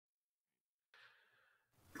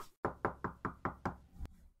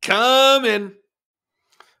Come in.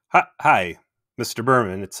 Hi, Mr.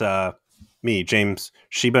 Berman. It's me, James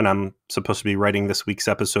Sheba, and I'm supposed to be writing this week's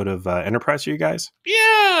episode of Enterprise for you guys.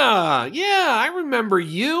 Yeah, I remember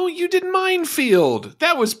you. You did Minefield.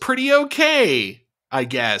 That was pretty okay, I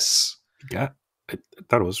guess. Yeah, I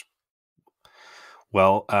thought it was.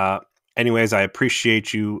 Well, anyways, I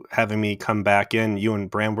appreciate you having me come back in. You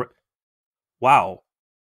and Bram were... Wow,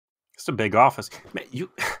 it's a big office. Man, you've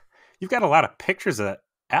got a lot of pictures of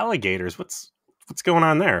alligators. What's going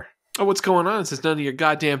on there? Oh, what's going on? It's none of your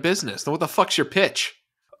goddamn business. Then what the fuck's your pitch?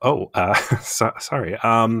 Oh, sorry.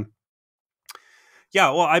 Yeah,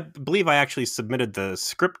 well, I believe I actually submitted the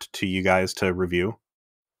script to you guys to review.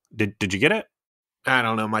 Did you get it? I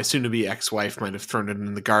don't know. My soon-to-be ex-wife might have thrown it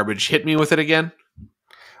in the garbage. Hit me with it again.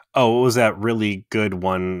 Oh, it was that really good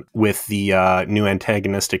one with the new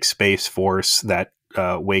antagonistic space force that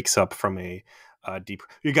wakes up from a deep...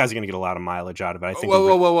 You guys are going to get a lot of mileage out of it. I think.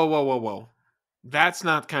 Whoa. That's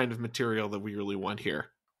not kind of material that we really want here.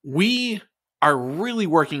 We are really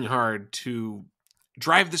working hard to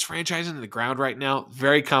drive this franchise into the ground right now.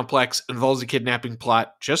 Very complex, involves a kidnapping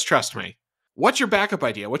plot. Just trust me. What's your backup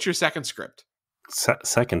idea? What's your second script?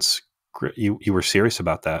 Second script? You were serious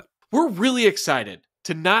about that? We're really excited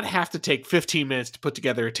to not have to take 15 minutes to put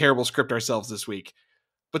together a terrible script ourselves this week.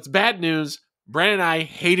 But it's bad news. Brandon and I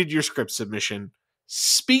hated your script submission.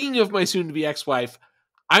 Speaking of my soon-to-be ex-wife,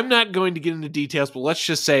 I'm not going to get into details, but let's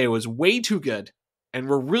just say it was way too good, and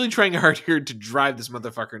we're really trying hard here to drive this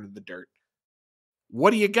motherfucker into the dirt.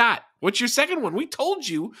 What do you got? What's your second one? We told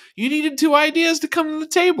you needed two ideas to come to the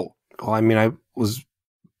table. Well, I mean, I was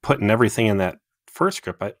putting everything in that first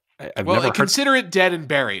script. I've never heard... Consider it dead and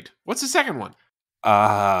buried. What's the second one?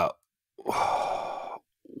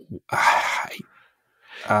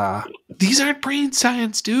 These aren't brain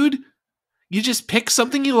science, dude. You just pick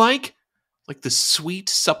something you like the sweet,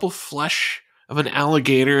 supple flesh of an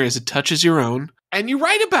alligator as it touches your own, and you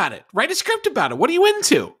write about it. Write a script about it. What are you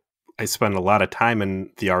into? I spend a lot of time in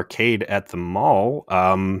the arcade at the mall.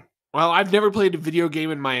 Well, I've never played a video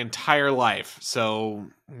game in my entire life, so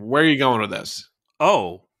where are you going with this?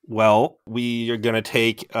 Oh, well, we are going to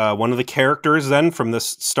take one of the characters then from this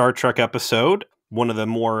Star Trek episode, one of the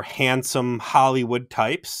more handsome Hollywood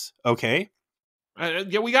types, okay?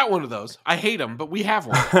 Yeah, we got one of those. I hate them, but we have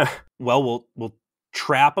one. Well, we'll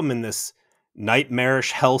trap him in this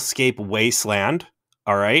nightmarish hellscape wasteland,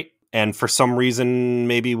 all right? And for some reason,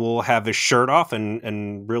 maybe we'll have his shirt off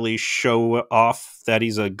and really show off that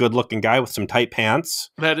he's a good-looking guy with some tight pants.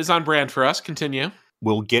 That is on brand for us. Continue.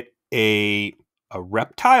 We'll get a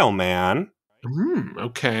reptile man.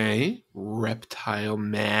 Okay. Reptile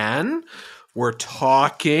man. We're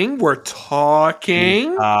talking.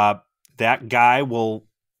 That guy will...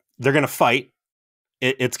 They're going to fight.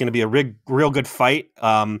 It's going to be a real good fight.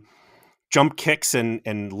 Jump kicks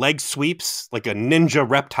and leg sweeps like a ninja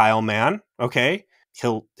reptile man. Okay,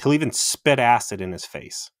 he'll even spit acid in his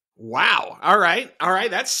face. Wow. All right.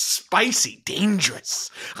 That's spicy,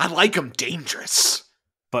 dangerous. I like him dangerous.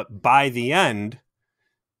 But by the end,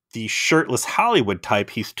 the shirtless Hollywood type,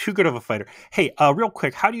 he's too good of a fighter. Hey, real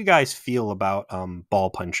quick, how do you guys feel about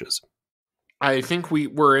ball punches? I think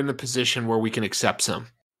we're in the position where we can accept some.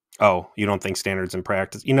 Oh, you don't think standards in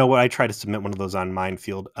practice? You know what? I tried to submit one of those on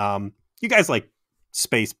Minefield. You guys like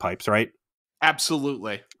space pipes, right?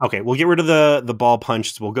 Absolutely. Okay, we'll get rid of the ball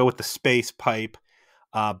punches. We'll go with the space pipe.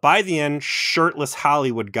 By the end, shirtless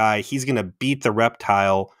Hollywood guy, he's going to beat the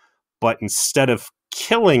reptile, but instead of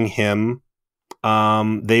killing him,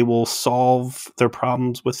 they will solve their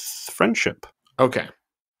problems with friendship. Okay.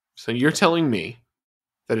 So you're telling me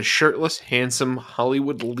that a shirtless, handsome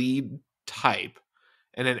Hollywood lead type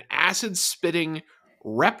and an acid-spitting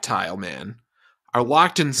reptile man are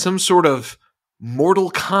locked in some sort of mortal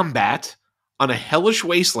combat on a hellish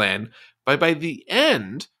wasteland, but by the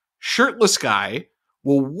end, shirtless guy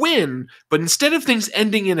will win, but instead of things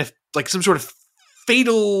ending in some sort of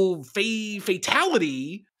fatality,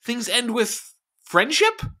 things end with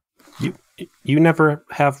friendship? You never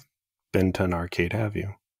have been to an arcade, have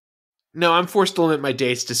you? No, I'm forced to limit my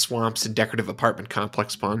dates to swamps and decorative apartment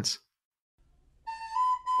complex puns.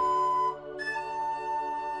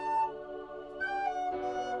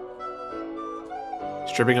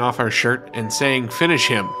 Stripping off our shirt and saying, "Finish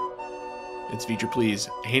him." It's Feature Please,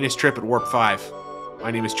 a heinous trip at Warp 5.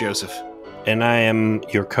 My name is Joseph. And I am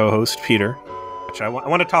your co-host, Peter. I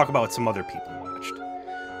want to talk about what some other people watched.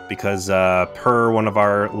 Because per one of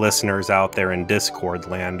our listeners out there in Discord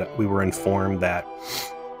land, we were informed that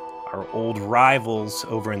our old rivals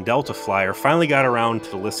over in Delta Flyer finally got around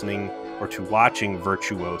to listening or to watching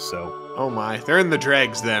Virtuoso. Oh my, they're in the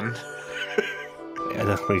dregs then.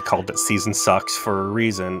 We called it Season Sucks for a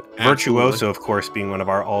reason. Absolutely. Virtuoso, of course, being one of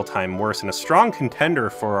our all-time worst and a strong contender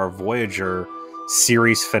for our Voyager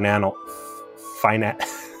series finale.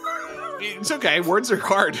 It's okay. Words are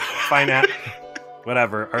hard.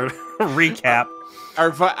 Whatever. Our recap.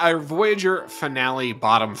 Our Voyager finale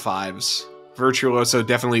bottom fives. Virtuoso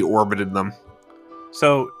definitely orbited them.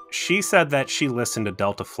 So she said that she listened to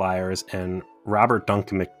Delta Flyers and Robert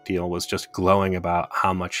Duncan McNeil was just glowing about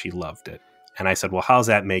how much she loved it. And I said, well, how's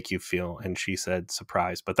that make you feel? And she said,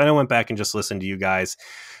 surprised. But then I went back and just listened to you guys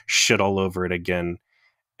shit all over it again.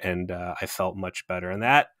 And I felt much better. And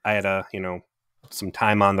that I had some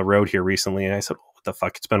time on the road here recently. And I said, what the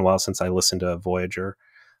fuck? It's been a while since I listened to Voyager.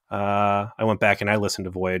 I went back and I listened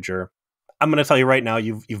to Voyager. I'm going to tell you right now,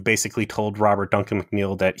 you've basically told Robert Duncan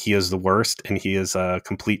McNeil that he is the worst and he is a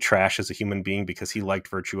complete trash as a human being because he liked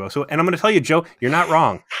Virtuoso. And I'm going to tell you, Joe, you're not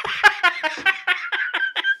wrong.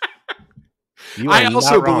 I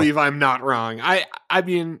also believe I'm not wrong. I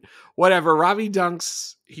mean, whatever. Robbie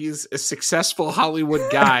Dunks, he's a successful Hollywood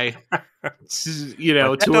guy. But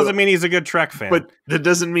that doesn't mean he's a good Trek fan. But that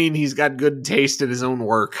doesn't mean he's got good taste in his own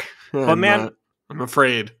work. But man, I'm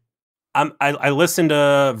afraid. I listened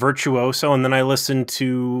to Virtuoso, and then I listened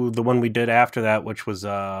to the one we did after that, which was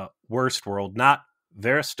Worst World, not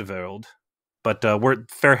Verst World, but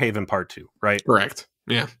Fairhaven Part 2, right? Correct.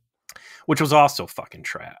 Yeah. Which was also fucking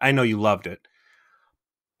trash. I know you loved it.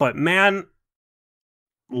 But man,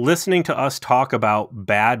 listening to us talk about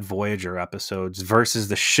bad Voyager episodes versus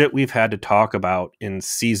the shit we've had to talk about in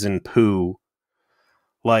season poo,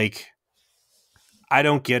 like, I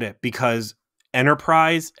don't get it, because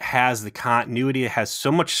Enterprise has the continuity. It has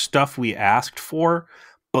so much stuff we asked for,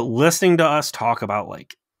 but listening to us talk about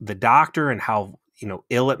like the Doctor and how,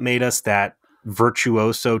 ill it made us that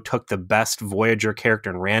Virtuoso took the best Voyager character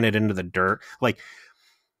and ran it into the dirt. Like,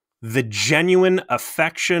 the genuine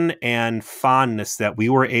affection and fondness that we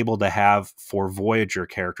were able to have for Voyager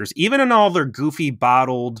characters, even in all their goofy,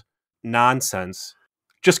 bottled nonsense,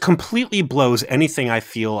 just completely blows anything I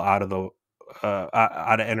feel out of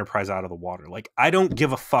Enterprise out of the water. Like, I don't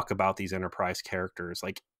give a fuck about these Enterprise characters.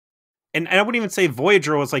 Like, and I wouldn't even say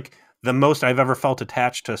Voyager was like the most I've ever felt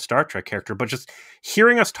attached to a Star Trek character, but just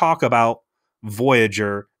hearing us talk about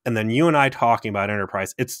Voyager and then you and I talking about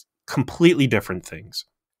Enterprise, it's completely different things.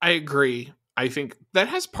 I agree. I think that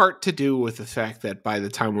has part to do with the fact that by the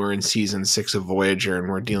time we're in season 6 of Voyager and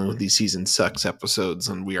we're dealing with these season sucks episodes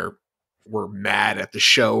and we're mad at the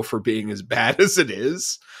show for being as bad as it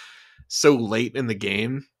is so late in the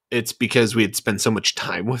game, it's because we had spent so much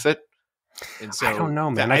time with it. And so I don't know,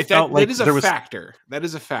 man. I felt like that is a factor. That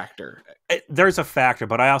is a factor. There's a factor,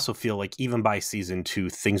 but I also feel like even by season 2,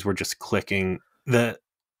 things were just clicking. The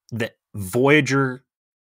Voyager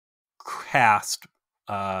cast,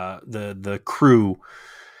 the crew,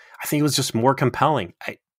 I think it was just more compelling.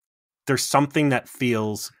 There's something that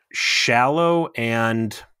feels shallow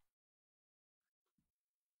and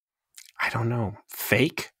I don't know,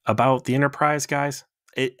 fake about the Enterprise, guys.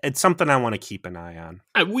 It's something I want to keep an eye on.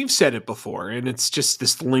 We've said it before, and it's just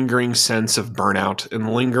this lingering sense of burnout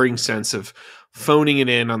and lingering sense of phoning it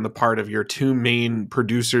in on the part of your two main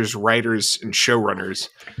producers, writers, and showrunners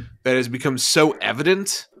that has become so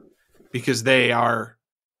evident because they are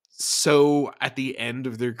so at the end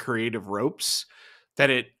of their creative ropes that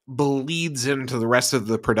it bleeds into the rest of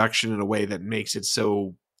the production in a way that makes it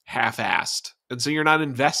so half-assed. And so you're not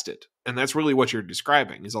invested. And that's really what you're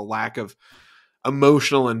describing, is a lack of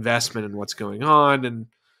emotional investment in what's going on. And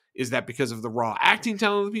is that because of the raw acting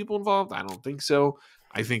talent of the people involved? I don't think so.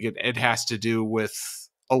 I think it has to do with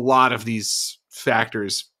a lot of these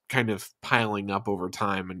factors kind of piling up over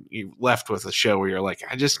time, and you're left with a show where you're like,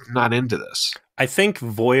 I'm just not into this. I think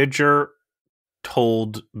Voyager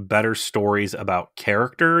told better stories about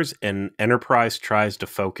characters, and Enterprise tries to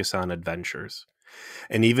focus on adventures.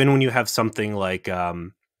 And even when you have something like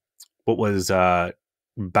what was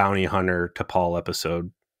Bounty Hunter T'Pol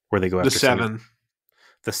episode where they go after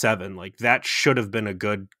the seven, like that should have been a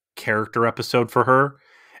good character episode for her,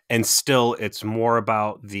 and still it's more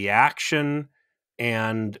about the action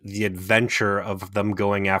and the adventure of them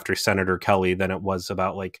going after Senator Kelly than it was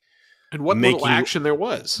about like and what little action there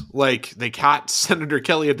was. Like they caught Senator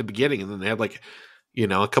Kelly at the beginning, and then they had like, you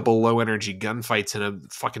know, a couple low energy gunfights and a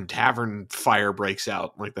fucking tavern fire breaks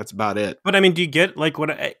out. Like that's about it. But I mean, do you get like what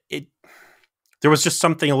it? There was just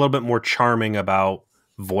something a little bit more charming about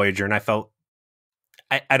Voyager, and I felt,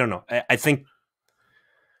 I don't know. I think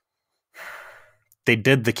they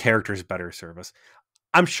did the characters better service.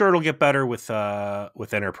 I'm sure it'll get better with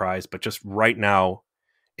Enterprise, but just right now,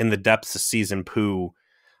 in the depths of season poo,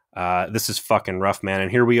 this is fucking rough, man. And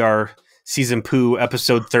here we are, Season Poo,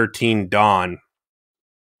 Episode 13, Dawn.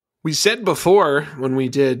 We said before when we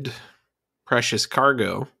did Precious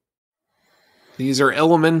Cargo, these are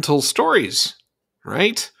elemental stories,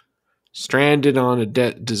 right? Stranded on a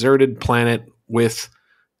deserted planet with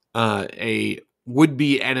a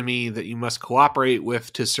would-be enemy that you must cooperate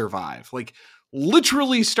with to survive. Like,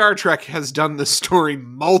 literally, Star Trek has done this story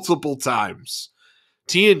multiple times.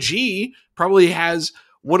 TNG probably has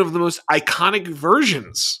one of the most iconic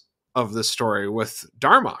versions of this story with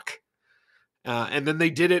Darmok. And then they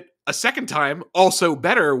did it a second time, also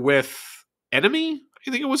better with Enemy, I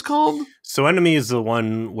think it was called. So Enemy is the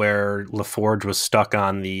one where LaForge was stuck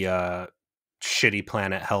on the shitty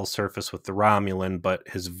planet Hell surface with the Romulan, but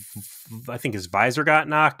I think his visor got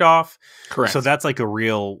knocked off. Correct. So that's like a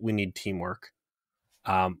real, we need teamwork.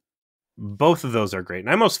 Both of those are great. And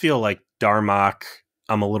I almost feel like Darmok,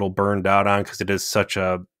 I'm a little burned out on because it is such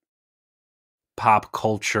a pop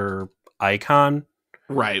culture icon.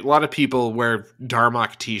 Right. A lot of people wear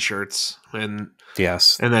Darmok t-shirts and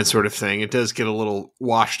yes, and that sort of thing. It does get a little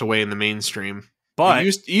washed away in the mainstream. But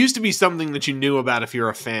it used to be something that you knew about if you're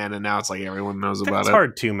a fan, and now it's like everyone knows about it. It's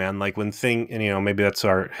hard too, man. Like when and maybe that's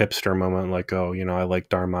our hipster moment, like, oh, I like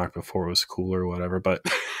Darmok before it was cool or whatever, but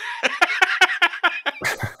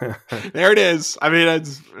there it is. I mean,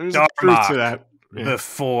 there's truth to that. Yeah.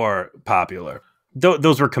 Before popular.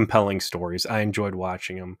 Those were compelling stories. I enjoyed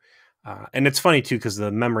watching them. And it's funny, too, because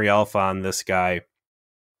the memory alpha on this guy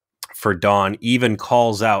for Dawn even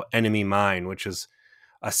calls out Enemy Mine, which is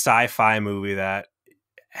a sci-fi movie that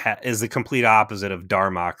is the complete opposite of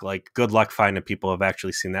Darmok. Like, good luck finding people who have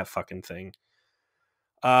actually seen that fucking thing.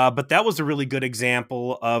 But that was a really good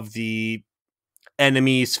example of the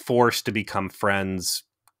enemies forced to become friends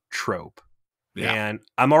trope. Yeah. And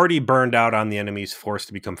I'm already burned out on the enemies forced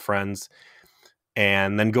to become friends.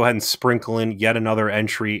 And then go ahead and sprinkle in yet another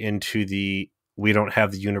entry into we don't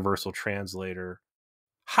have the universal translator.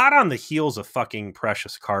 Hot on the heels of fucking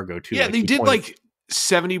Precious Cargo, too. Yeah, they did like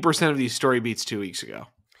 70% of these story beats 2 weeks ago.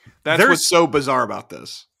 That's what's so bizarre about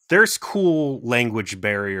this. There's cool language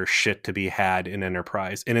barrier shit to be had in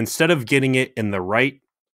Enterprise. And instead of getting it in the right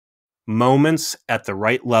moments at the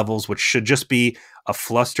right levels, which should just be a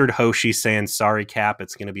flustered Hoshi saying, sorry, Cap,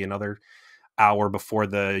 it's going to be another hour before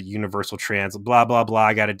the universal trans, blah, blah, blah,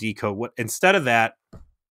 I got to decode. What instead of that,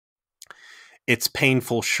 it's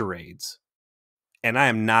painful charades. And I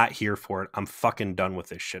am not here for it. I'm fucking done with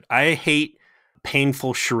this shit. I hate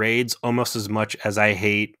painful charades almost as much as I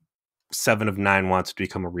hate 7 of 9 wants to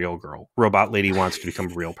become a real girl. Robot Lady wants to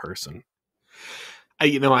become a real person.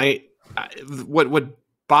 What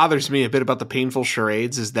bothers me a bit about the painful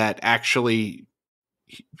charades is that actually,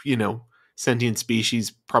 sentient species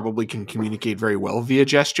probably can communicate very well via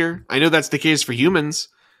gesture. I know that's the case for humans.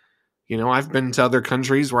 I've been to other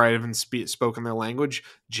countries where I haven't spoken their language.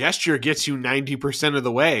 Gesture gets you 90% of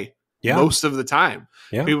the way, most of the time.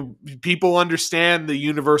 Yeah. People understand the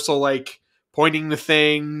universal, like, pointing to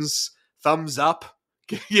things, thumbs up,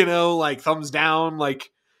 like thumbs down. Like,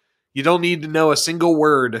 you don't need to know a single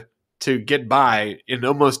word to get by in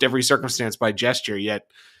almost every circumstance by gesture, yet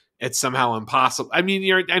it's somehow impossible. I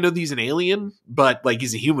mean, I know he's an alien, but like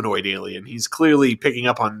he's a humanoid alien. He's clearly picking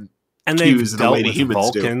up on cues the way the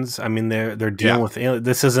humans Vulcans. Do. I mean, they're dealing with aliens.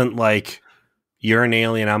 This isn't like you're an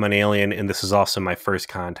alien, I'm an alien, and this is also my first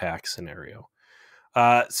contact scenario.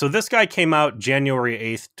 So this guy came out January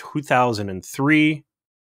 8th, 2003,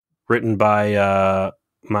 written by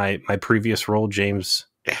my previous role, James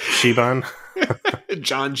Shiban.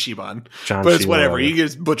 John Shiban. But it's whatever. He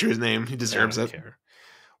just butcher his name. He deserves it. Care.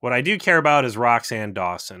 What I do care about is Roxanne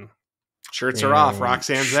Dawson. Shirts are off.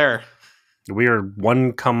 Roxanne's there. We are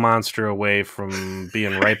one cum monster away from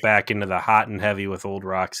being right back into the hot and heavy with old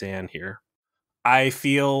Roxanne here. I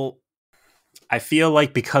feel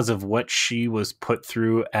like because of what she was put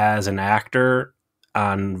through as an actor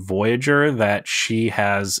on Voyager, that she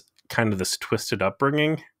has kind of this twisted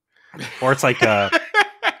upbringing. Or it's like a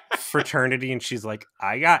fraternity and she's like,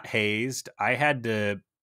 I got hazed. I had to,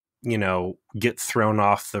 get thrown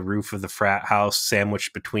off the roof of the frat house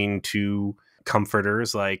sandwiched between 2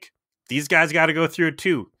 comforters. Like, these guys got to go through it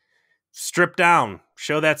too. Strip down,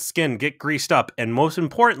 show that skin, get greased up. And most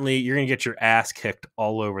importantly, you're going to get your ass kicked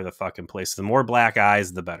all over the fucking place. The more black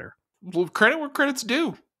eyes, the better. Well, credit where credit's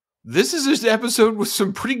due. This is just an episode with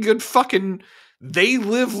some pretty good fucking they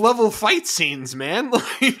live level fight scenes, man.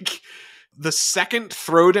 Like, the second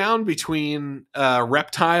throwdown between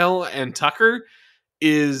Reptile and Tucker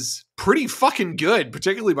is pretty fucking good,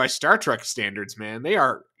 particularly by Star Trek standards, man. They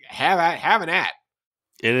are having at.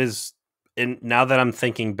 It is, and now that I'm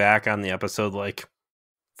thinking back on the episode, like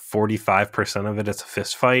 45% of it is a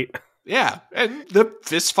fist fight. Yeah, and the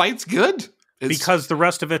fist fight's good. Because the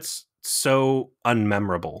rest of it's so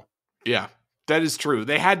unmemorable. Yeah, that is true.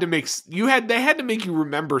 They had to make you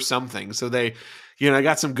remember something. So they,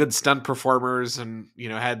 got some good stunt performers and,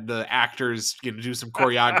 had the actors, do some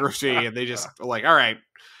choreography and they just were like, all right,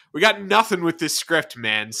 we got nothing with this script,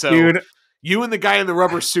 man. So Dude, you and the guy in the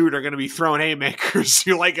rubber suit are going to be throwing haymakers,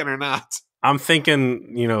 you like it or not. I'm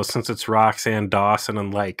thinking, since it's Roxanne Dawson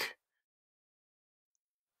and like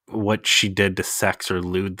what she did to sex or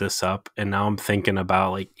lewd this up, and now I'm thinking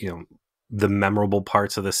about like, the memorable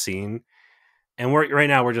parts of the scene. And right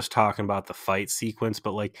now we're just talking about the fight sequence,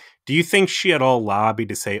 but like, do you think she at all lobbied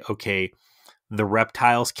to say, okay, the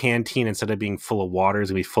Reptile's canteen, instead of being full of water, is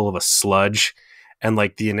gonna be full of a sludge? And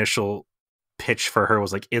like the initial pitch for her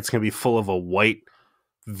was like, it's gonna be full of a white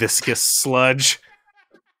viscous sludge.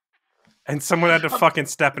 And someone had to fucking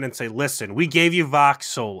step in and say, listen, we gave you Vox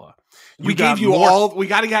Sola. We gave you all. We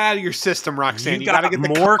got to get out of your system, Roxanne. You got to get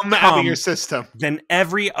the more cum out of your system than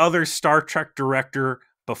every other Star Trek director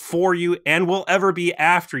before you and will ever be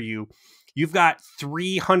after you. You've got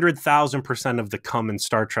 300,000% of the cum in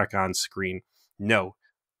Star Trek on screen. No,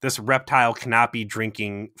 this Reptile cannot be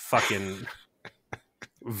drinking fucking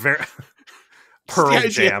Pearl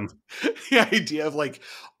Jam. The idea of like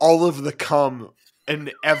all of the cum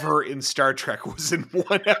and ever in Star Trek was in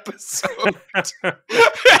one episode.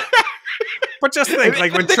 But just think,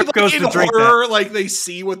 like when Trip goes to drink horror, that, like they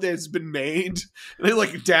see what has been made, and they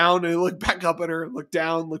look down and they look back up at her, look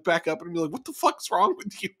down, look back up, and be like, "What the fuck's wrong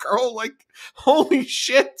with you, girl? Like, holy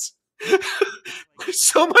shit! There's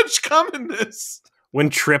so much cum in this."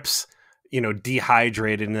 When Trip's,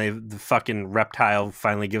 dehydrated, and the fucking Reptile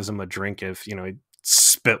finally gives him a drink, if he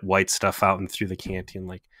spit white stuff out and through the canteen,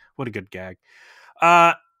 like what a good gag.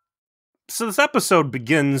 So this episode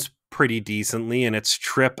begins pretty decently, and it's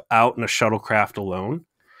Trip out in a shuttlecraft alone,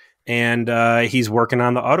 and he's working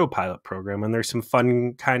on the autopilot program, and there's some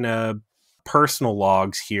fun kind of personal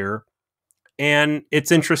logs here. And it's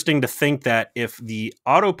interesting to think that if the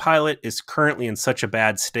autopilot is currently in such a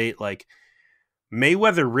bad state, like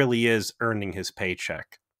Mayweather really is earning his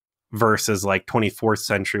paycheck versus like 24th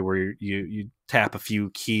century where you tap a few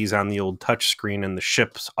keys on the old touch screen and the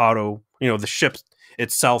ship's the ship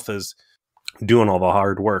itself is doing all the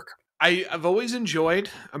hard work. I've always enjoyed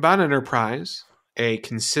about Enterprise a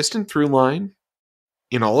consistent through line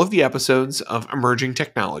in all of the episodes of emerging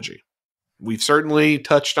technology. We've certainly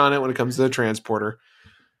touched on it when it comes to the transporter,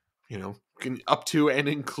 up to and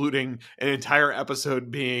including an entire episode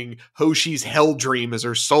being Hoshi's hell dream as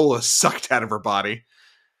her soul is sucked out of her body.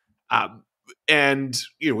 And,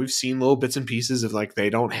 we've seen little bits and pieces of like, they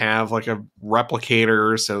don't have like a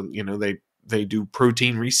replicator. So, they do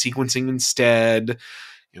protein resequencing instead.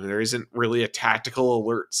 There isn't really a tactical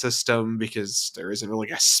alert system because there isn't really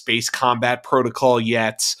a space combat protocol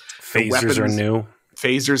yet. Phasers are new.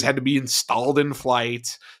 Phasers had to be installed in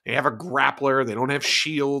flight. They have a grappler. They don't have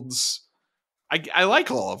shields. I like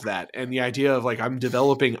all of that. And the idea of like, I'm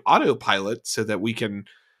developing autopilot so that we can,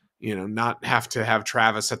 not have to have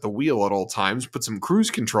Travis at the wheel at all times, put some cruise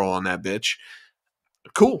control on that bitch.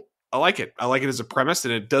 Cool. I like it. I like it as a premise,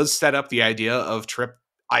 and it does set up the idea of Trip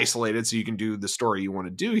isolated so you can do the story you want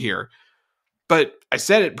to do here. But I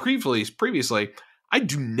said it previously, I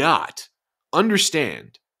do not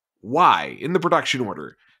understand why in the production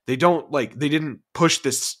order they didn't push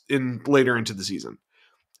this in later into the season.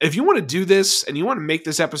 If you want to do this and you want to make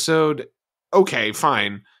this episode, okay,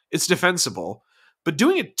 fine. It's defensible. But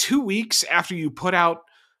doing it 2 weeks after you put out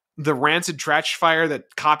the rancid trash fire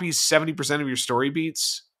that copies 70% of your story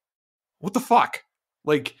beats, what the fuck?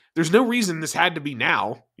 Like, there's no reason this had to be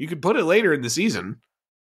now. You could put it later in the season.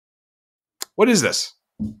 What is this?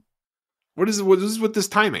 What is with this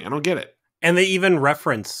timing? I don't get it. And they even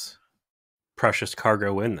reference precious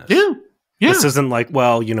cargo in this. Yeah. This isn't like,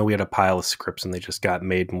 we had a pile of scripts and they just got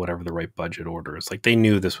made in whatever the right budget order is. Like, they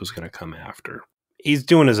knew this was going to come after. He's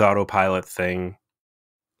doing his autopilot thing.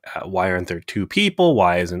 Why aren't there two people?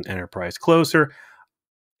 Why isn't Enterprise closer?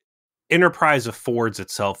 Enterprise affords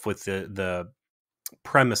itself with the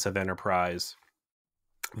premise of Enterprise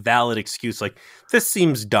valid excuse, like, this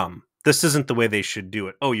seems dumb. This isn't the way they should do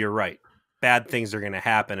it. Oh, you're right. Bad things are going to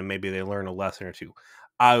happen, and maybe they learn a lesson or two.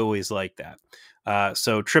 I always like that.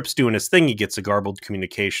 So Trip's doing his thing. He gets a garbled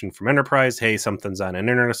communication from Enterprise. Hey, something's on an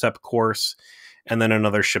intercept course. And then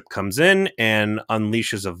another ship comes in and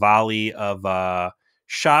unleashes a volley of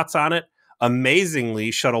shots on it. Amazingly,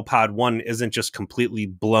 Shuttle Pod 1 isn't just completely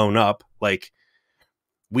blown up. Like,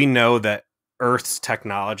 we know that Earth's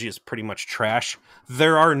technology is pretty much trash.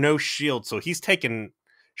 There are no shields, so he's taking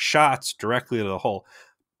shots directly to the hull.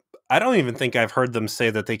 I don't even think I've heard them say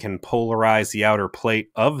that they can polarize the outer plate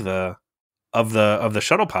of the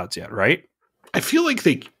shuttle pods yet, right? I feel like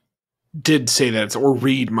they did say that, or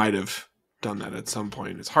Reed might have done that at some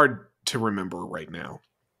point. It's hard to remember right now,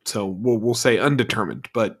 so we'll say undetermined.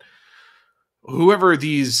 But whoever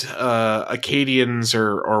these Acadians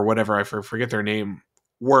or whatever, I forget their name,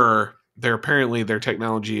 were, their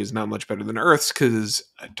technology is not much better than Earth's, because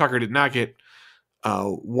Tucker did not get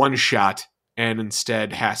one shot and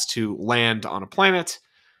instead has to land on a planet.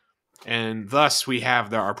 And thus we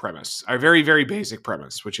have our premise, our very, very basic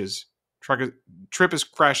premise, which is Trip has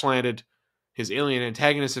crash landed, his alien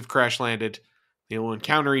antagonists have crash landed, they will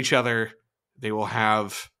encounter each other, they will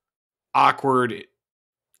have awkward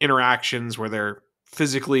interactions where they're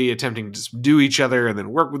physically attempting to subdue each other and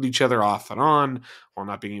then work with each other off and on while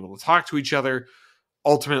not being able to talk to each other,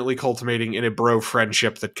 ultimately culminating in a bro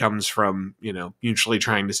friendship that comes from, mutually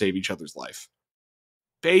trying to save each other's life.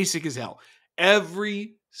 Basic as hell.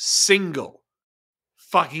 Every single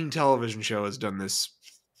fucking television show has done this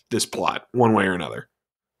plot one way or another.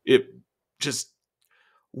 It just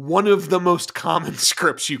one of the most common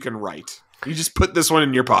scripts you can write. You just put this one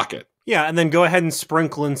in your pocket. Yeah, and then go ahead and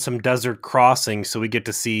sprinkle in some Desert Crossing so we get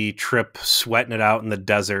to see Trip sweating it out in the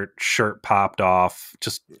desert, shirt popped off,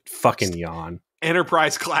 just fucking yawn.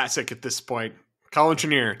 Enterprise classic at this point. Call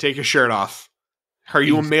engineer, take your shirt off. Are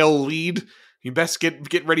you a male lead? You best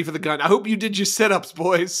get ready for the gun. I hope you did your sit-ups,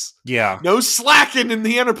 boys. Yeah. No slacking in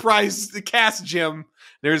the Enterprise cast, Jim.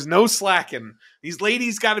 There's no slacking. These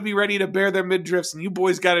ladies got to be ready to bear their midriffs, and you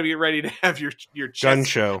boys got to be ready to have your chest gun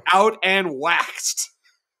show out and waxed.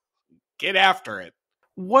 Get after it.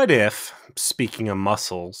 What if, speaking of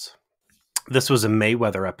muscles, this was a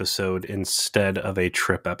Mayweather episode instead of a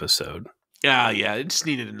Trip episode? Yeah, it just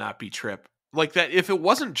needed to not be Trip. Like that, if it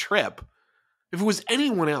wasn't Trip, if it was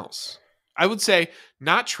anyone else, I would say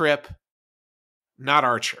not Trip, not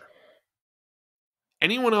Archer.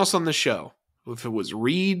 Anyone else on the show, if it was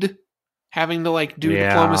Reed having to do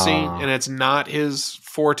diplomacy and it's not his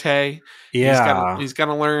forte, he's got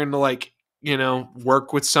to learn to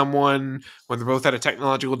work with someone when they're both at a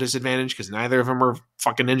technological disadvantage because neither of them are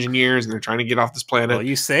fucking engineers and they're trying to get off this planet. Well,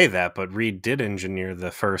 you say that, but Reed did enginer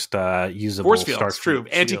the first usable force fields. True,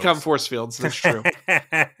 anti-cum force fields. That's true.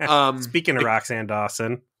 Speaking of Roxanne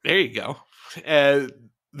Dawson, there you go.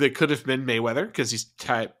 That could have been Mayweather because he's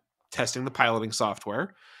testing the piloting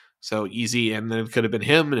software. So easy, and then it could have been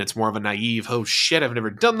him, and it's more of a naive, oh shit, I've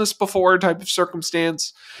never done this before type of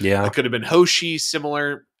circumstance. Yeah. It could have been Hoshi,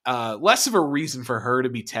 similar. Less of a reason for her to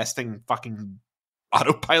be testing fucking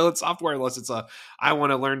autopilot software, unless it's I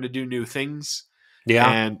want to learn to do new things. Yeah.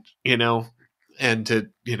 And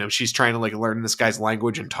she's trying to learn this guy's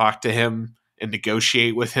language and talk to him and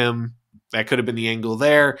negotiate with him. That could have been the angle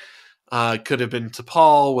there. Could have been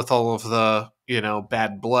T'Pol with all of the,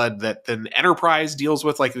 bad blood that then Enterprise deals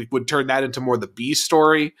with. It would turn that into more the B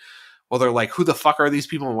story. Well, they're like, who the fuck are these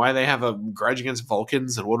people and why they have a grudge against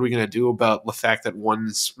Vulcans? And what are we going to do about the fact that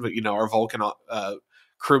one's, our Vulcan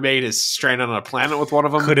crewmate is stranded on a planet with one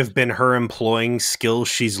of them? Could have been her employing skills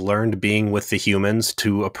she's learned being with the humans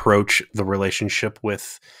to approach the relationship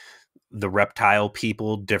with the reptile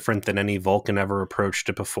people different than any Vulcan ever approached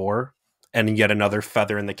it before. And yet another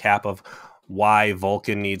feather in the cap of why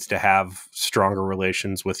Vulcan needs to have stronger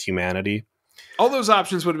relations with humanity. All those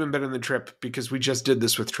options would have been better than Trip because we just did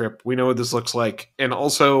this with Trip. We know what this looks like. And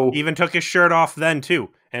also... even took his shirt off then, too.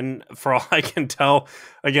 And for all I can tell,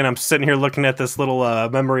 again, I'm sitting here looking at this little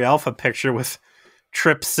Memory Alpha picture with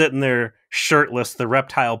Trip sitting there shirtless, the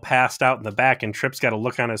reptile passed out in the back, and Trip's got a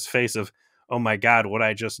look on his face of, oh my God, what'd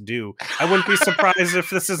I just do? I wouldn't be surprised if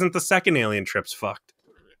this isn't the second alien Trip's fucked.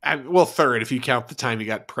 Third, if you count the time he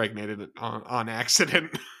got pregnated on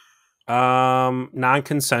accident.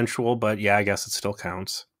 Non-consensual, but yeah, I guess it still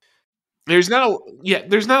counts. There's not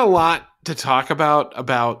a lot to talk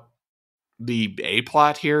about the A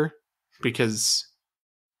plot here because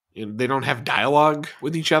they don't have dialogue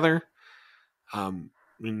with each other.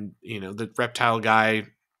 The reptile guy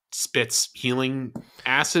spits healing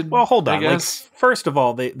acid. Well, hold on. I guess. First of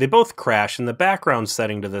all, they both crash, and the background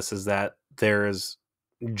setting to this is that there is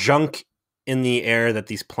junk in the air that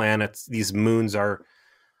these planets, these moons are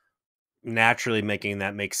naturally making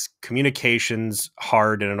that makes communications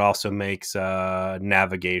hard, and it also makes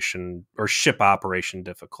navigation or ship operation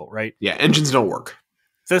difficult, right? Yeah, engines don't work.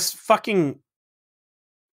 This fucking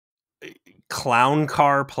clown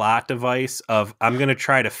car plot device of I'm going to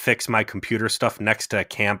try to fix my computer stuff next to a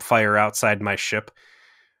campfire outside my ship.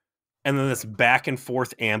 And then this back and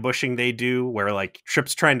forth ambushing they do where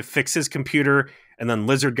Trip's trying to fix his computer and then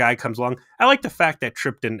Lizard Guy comes along. I like the fact that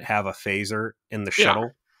Trip didn't have a phaser in the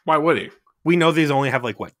shuttle. Why would he? We know these only have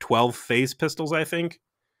 12 phase pistols, I think.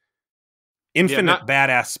 Infinite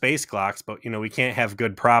badass space Glocks, but we can't have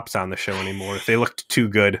good props on the show anymore. They looked too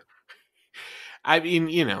good. I mean,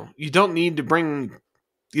 you don't need to bring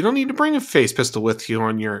a phase pistol with you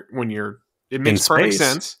when you're. It makes perfect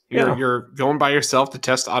sense. You're going by yourself to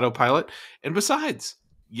test autopilot, and besides,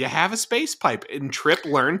 you have a space pipe. And Trip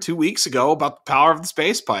learned 2 weeks ago about the power of the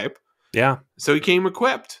space pipe. Yeah, so he came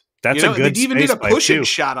equipped. That's a good. They even did a push-in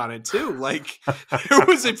shot on it too. There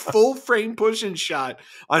was a full frame push-in shot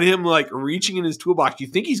on him, reaching in his toolbox. You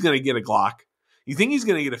think he's going to get a Glock? You think he's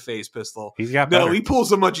going to get a phase pistol? He's got better. No, he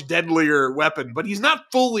pulls a much deadlier weapon, but he's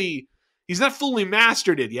not fully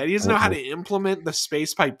mastered it yet. He doesn't know how to implement the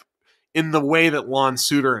space pipe in the way that Lon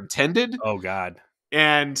Suter intended. Oh God!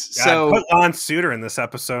 And so put Lon Suter in this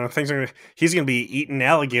episode. He's going to be eating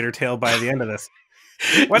alligator tail by the end of this.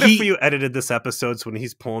 What if you edited this episode so when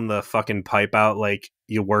he's pulling the fucking pipe out,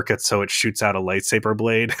 you work it so it shoots out a lightsaber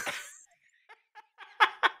blade?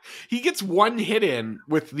 He gets one hit in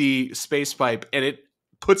with the space pipe and it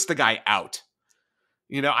puts the guy out.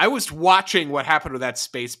 I was watching what happened with that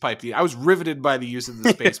space pipe. I was riveted by the use of the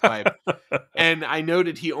space pipe. And I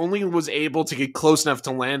noted he only was able to get close enough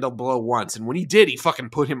to land a blow once. And when he did, he fucking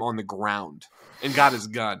put him on the ground and got his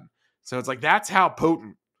gun. So it's that's how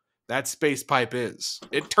potent that space pipe is.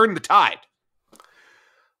 It turned the tide.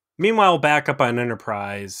 Meanwhile, back up on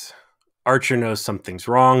Enterprise, Archer knows something's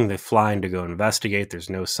wrong. They fly in to go investigate. There's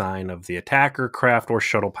no sign of the attacker craft or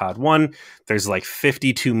shuttle pod 1. There's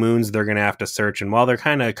 52 moons they're going to have to search. And while they're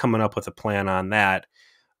kind of coming up with a plan on that,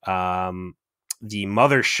 the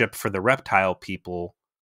mothership for the Reptile people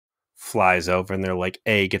flies over and they're like,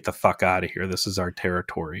 hey, get the fuck out of here. This is our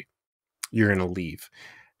territory. You're going to leave.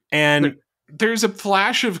 And there's a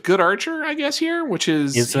flash of good Archer, I guess, here, which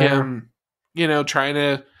is him, trying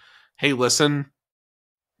to, hey, listen,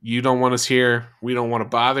 you don't want us here. We don't want to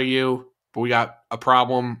bother you, but we got a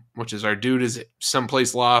problem, which is our dude is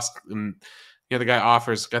someplace lost. And the other guy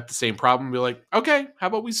got the same problem. Be like, okay, how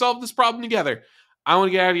about we solve this problem together? I want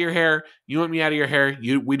to get out of your hair. You want me out of your hair.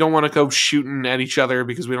 We don't want to go shooting at each other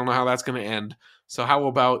because we don't know how that's going to end. So how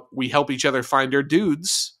about we help each other find our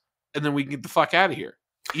dudes and then we can get the fuck out of here.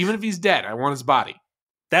 Even if he's dead, I want his body.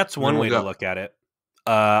 That's one way to look at it.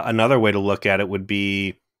 Another way to look at it would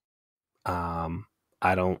be,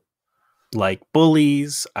 I don't like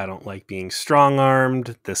bullies. I don't like being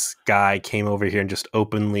strong-armed. This guy came over here and just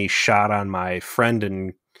openly shot on my friend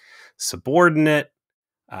and subordinate.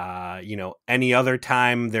 Any other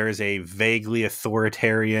time there's a vaguely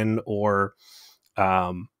authoritarian or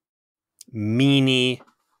meanie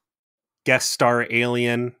guest star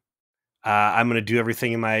alien, I'm going to do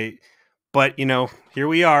everything in my... But, here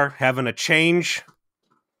we are, having a change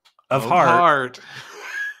of heart.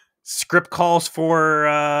 Script calls for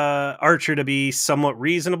Archer to be somewhat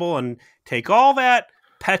reasonable and take all that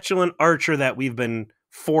petulant Archer that we've been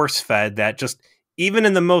force-fed, that just, even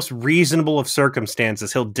in the most reasonable of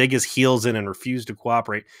circumstances, he'll dig his heels in and refuse to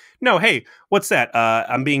cooperate. No, hey, what's that?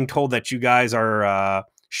 I'm being told that you guys are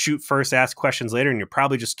shoot first, ask questions later, and you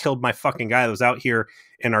probably just killed my fucking guy that was out here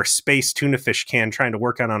in our space tuna fish can trying to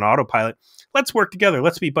work on autopilot. Let's work together.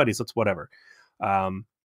 Let's be buddies. Let's whatever.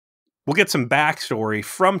 We'll get some backstory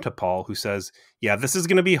from T'Pol, who says, yeah, this is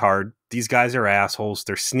going to be hard. These guys are assholes.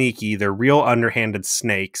 They're sneaky. They're real underhanded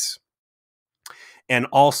snakes. And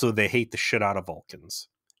also, they hate the shit out of Vulcans.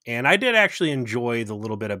 And I did actually enjoy the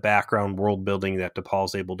little bit of background world building that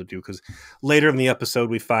T'Pol's able to do, because later in the episode,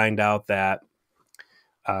 we find out that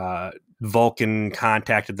Vulcan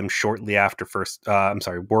contacted them shortly after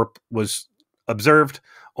warp was observed.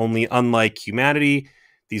 Only unlike humanity,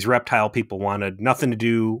 these reptile people wanted nothing to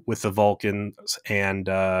do with the Vulcans, and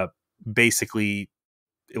basically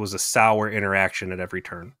it was a sour interaction at every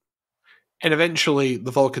turn. And eventually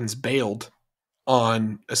the Vulcans bailed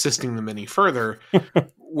on assisting them any further,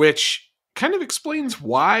 which kind of explains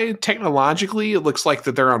why technologically it looks like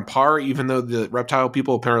that they're on par, even though the reptile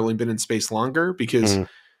people apparently been in space longer, because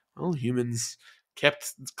humans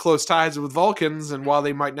kept close ties with Vulcans, and while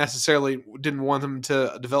they might necessarily didn't want them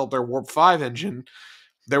to develop their Warp 5 engine,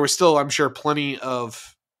 there was still, I'm sure, plenty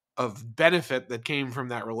of benefit that came from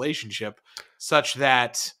that relationship, such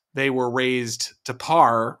that they were raised to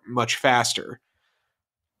par much faster.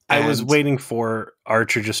 I was waiting for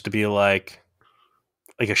Archer just to be like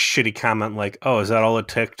a shitty comment like, oh, is that all it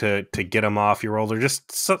took to get him off your world? Or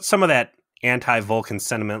just some of that anti-Vulcan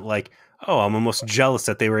sentiment like, oh, I'm almost jealous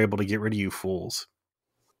that they were able to get rid of you fools.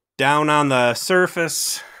 Down on the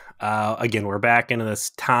surface, again, we're back into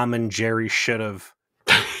this Tom and Jerry shit of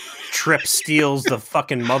Trip steals the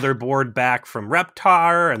fucking motherboard back from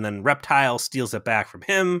Reptar, and then Reptile steals it back from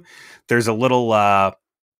him. There's a little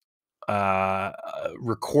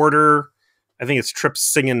recorder. I think it's Trip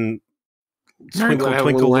singing "Twinkle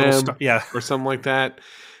Twinkle Little Star," yeah, or something like that.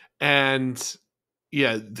 And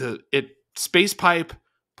yeah, Space Pipe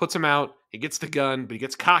puts him out. He gets the gun, but he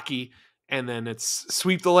gets cocky, and then it's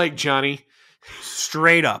sweep the leg, Johnny.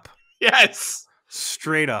 Straight up. Yes.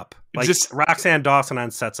 Straight up. Like just Roxanne Dawson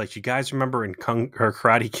on sets, like, you guys remember in her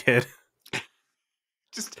Karate Kid?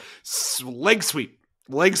 Just leg sweep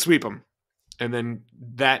him. And then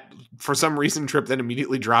that, for some reason, Trip then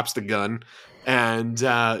immediately drops the gun and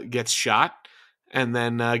gets shot. And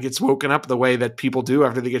then gets woken up the way that people do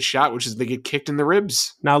after they get shot, which is they get kicked in the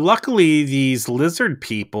ribs. Now, luckily, these lizard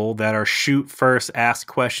people that are shoot first, ask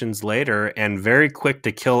questions later, and very quick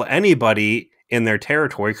to kill anybody in their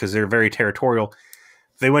territory because they're very territorial.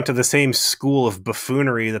 They went to the same school of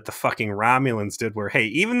buffoonery that the fucking Romulans did, where, hey,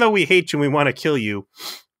 even though we hate you and we want to kill you,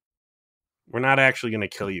 we're not actually going to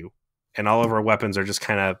kill you. And all of our weapons are just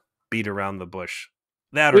kind of beat around the bush.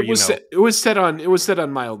 That, or it was set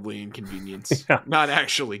on mildly inconvenience, yeah. Not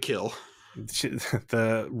actually kill.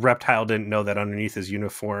 The Reptile didn't know that underneath his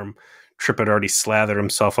uniform, Trip had already slathered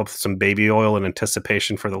himself up with some baby oil in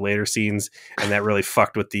anticipation for the later scenes, and that really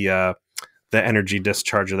fucked with the energy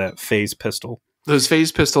discharge of that phase pistol. Those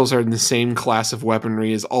phase pistols are in the same class of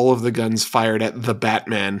weaponry as all of the guns fired at the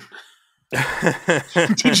Batman.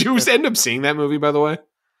 Did you end up seeing that movie, by the way?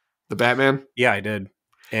 The Batman? Yeah, I did.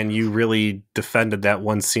 And you really defended that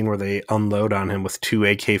one scene where they unload on him with 2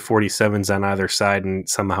 AK-47s on either side, and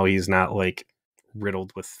somehow he's not, like,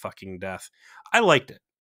 riddled with fucking death. I liked it.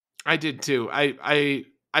 I did too. Let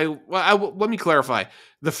me clarify.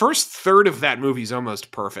 The first third of that movie is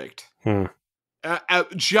almost perfect.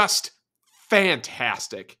 Just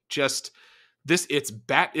fantastic. Just this.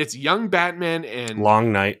 It's young Batman and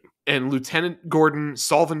Long Night. And Lieutenant Gordon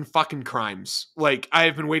solving fucking crimes. Like, I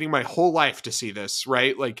have been waiting my whole life to see this,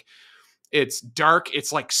 right? Like, it's dark.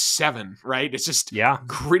 It's like 7, right? It's just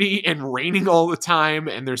gritty and raining all the time.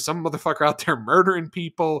 And there's some motherfucker out there murdering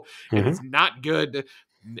people. And it's not good.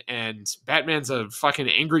 And Batman's a fucking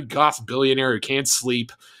angry goth billionaire who can't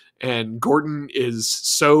sleep. And Gordon is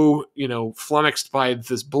so, flummoxed by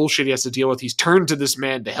this bullshit he has to deal with. He's turned to this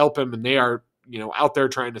man to help him, and they are out there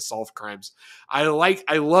trying to solve crimes. I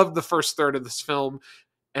love the first third of this film,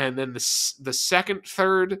 and then the second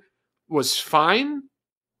third was fine.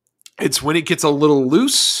 It's when it gets a little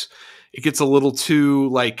loose, it gets a little too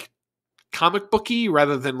like comic booky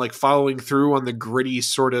rather than like following through on the gritty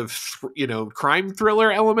sort of crime thriller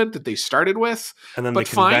element that they started with. And then the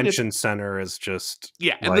convention center is just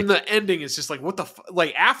and then the ending is just like, what the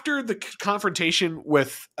like after the confrontation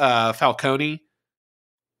with Falcone.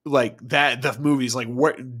 Like that, the movie's like,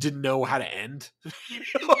 what didn't know how to end.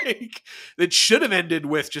 Like, it should have ended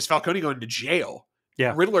with just Falcone going to jail.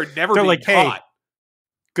 Yeah, Riddler never being caught.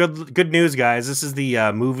 Hey, good news, guys. This is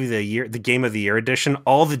the movie of the year, the game of the year edition.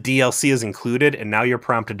 All the DLC is included, and now you're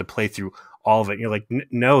prompted to play through all of it. You're like,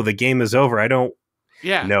 no, the game is over. I don't.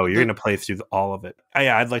 Yeah, no, you're going to play through all of it.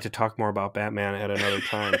 I'd like to talk more about Batman at another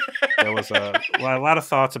time. There was a lot of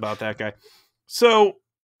thoughts about that guy. So.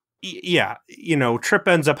 Yeah, Trip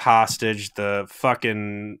ends up hostage. The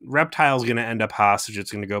fucking Reptile's going to end up hostage.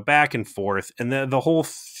 It's going to go back and forth. And the whole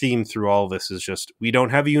theme through all this is just, we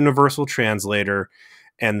don't have a universal translator,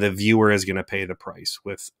 and the viewer is going to pay the price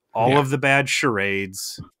with all of the bad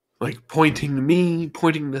charades. Like pointing to me,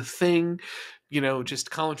 pointing the thing,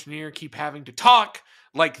 just Colin Chenier keep having to talk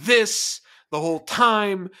like this the whole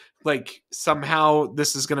time. Like somehow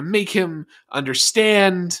this is going to make him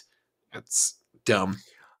understand. That's dumb.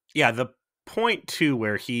 Yeah, the point too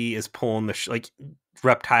where he is pulling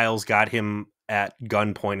Reptile's got him at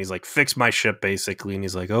gunpoint. He's like, fix my ship, basically. And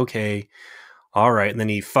he's like, okay, all right. And then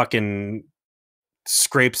he fucking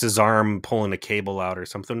scrapes his arm pulling a cable out or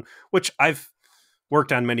something, which I've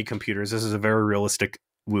worked on many computers. This is a very realistic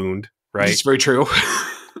wound, right? It's very true.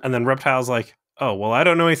 And then Reptile's like, oh, well, I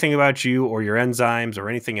don't know anything about you or your enzymes or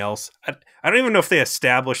anything else. I don't even know if they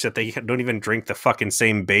established that they don't even drink the fucking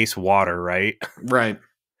same base water, right? Right.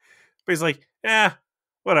 But he's like,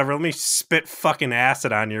 whatever. Let me spit fucking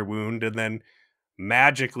acid on your wound. And then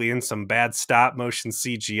magically in some bad stop motion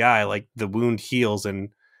CGI, like the wound heals. And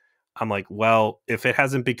I'm like, well, if it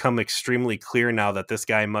hasn't become extremely clear now that this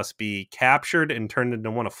guy must be captured and turned into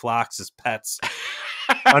one of Phlox's pets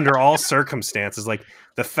under all circumstances, like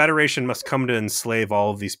the Federation must come to enslave all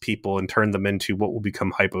of these people and turn them into what will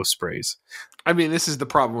become hyposprays. I mean, this is the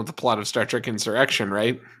problem with the plot of Star Trek Insurrection,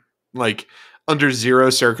 right? Like, under zero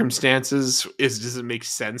circumstances does it make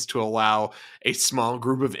sense to allow a small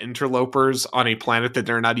group of interlopers on a planet that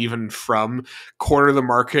they're not even from corner the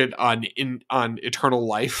market on eternal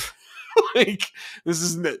life. Like,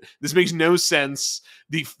 this makes no sense.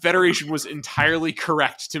 The Federation was entirely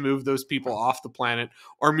correct to move those people off the planet,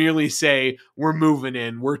 or merely say we're moving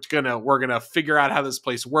in. We're gonna figure out how this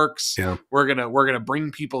place works. Yeah. We're gonna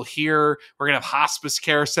bring people here. We're gonna have hospice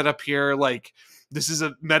care set up here. Like, this is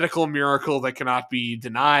a medical miracle that cannot be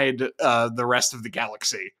denied the rest of the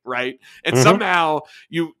galaxy, right? And somehow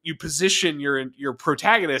you position your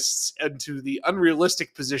protagonists into the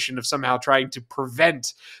unrealistic position of somehow trying to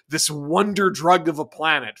prevent this wonder drug of a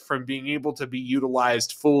planet from being able to be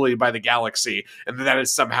utilized fully by the galaxy, and that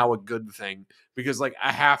is somehow a good thing, because like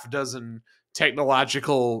a half dozen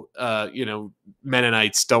technological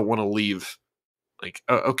Mennonites don't want to leave. Like,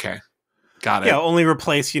 okay. Got it. Yeah, only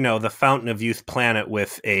replace, the Fountain of Youth planet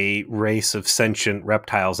with a race of sentient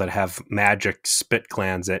reptiles that have magic spit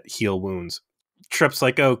glands that heal wounds. Trip's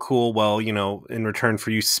like, oh, cool. Well, in return for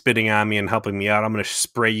you spitting on me and helping me out, I'm going to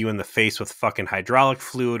spray you in the face with fucking hydraulic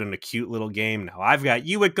fluid in a cute little game. Now I've got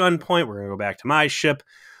you at gunpoint. We're going to go back to my ship.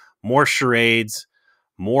 More charades,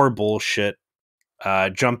 more bullshit.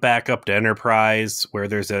 Jump back up to Enterprise, where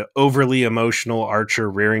there's an overly emotional Archer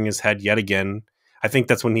rearing his head yet again. I think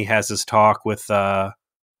that's when he has his talk with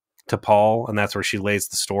T'Pol, and that's where she lays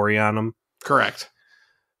the story on him. Correct.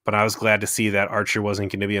 But I was glad to see that Archer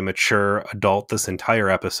wasn't going to be a mature adult this entire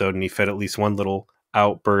episode, and he fit at least one little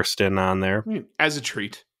outburst in on there. As a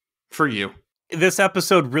treat for you. This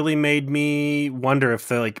episode really made me wonder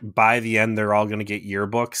if by the end they're all going to get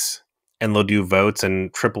yearbooks, and they'll do votes,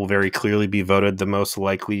 and Trip will very clearly be voted the most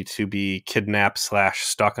likely to be kidnapped /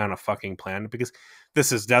 stuck on a fucking planet, because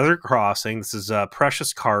this is Desert Crossing. This is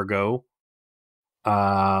precious cargo.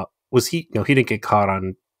 Was he? No, he didn't get caught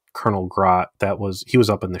on Colonel Grot. He was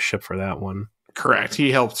up in the ship for that one. Correct. He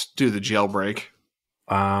helped do the jailbreak.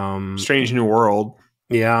 Strange New World.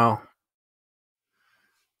 Yeah.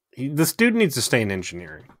 This dude needs to stay in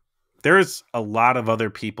engineering. There's a lot of other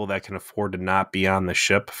people that can afford to not be on the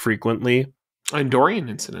ship frequently. Andorian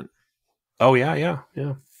incident. Oh, yeah.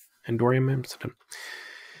 Andorian incident.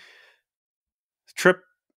 Trip,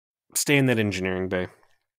 stay in that engineering bay.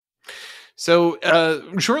 So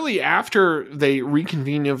shortly after they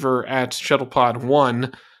reconvene over at Shuttlepod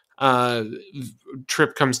 1,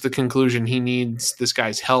 Trip comes to the conclusion he needs this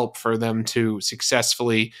guy's help for them to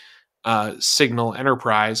successfully signal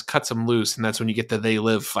Enterprise, cuts them loose, and that's when you get the They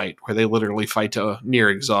Live fight, where they literally fight to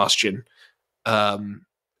near exhaustion.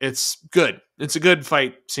 It's good. It's a good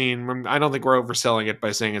fight scene. I don't think we're overselling it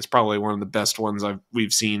by saying it's probably one of the best ones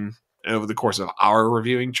we've seen over the course of our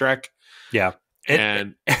reviewing Trek. Yeah.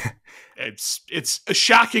 It's a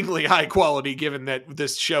shockingly high quality, given that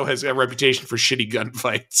this show has a reputation for shitty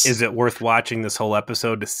gunfights. Is it worth watching this whole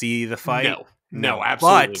episode to see the fight? No,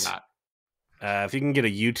 absolutely not. If you can get a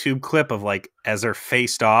YouTube clip of as they're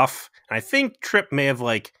faced off, and I think Trip may have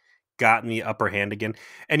gotten the upper hand again.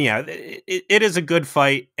 And yeah, it is a good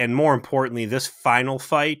fight, and more importantly, this final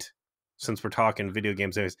fight, since we're talking video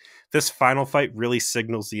games, this final fight really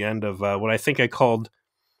signals the end of what I think I called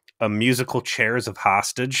a musical Chairs of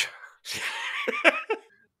Hostage.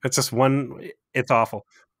 It's just it's awful.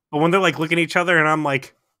 But when they're looking at each other, and I'm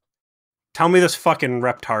like, tell me this fucking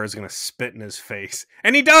Reptar is going to spit in his face.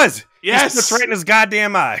 And he does! Yes! He spits right in his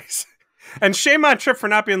goddamn eyes. And shame on Trip for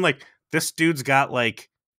not being this dude's got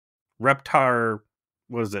Reptar,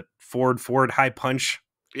 what is it? Forward high punch?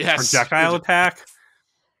 Yes. Projectile attack.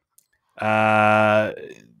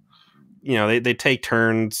 They take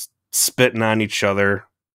turns spitting on each other.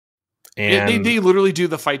 And they literally do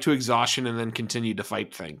the fight to exhaustion and then continue to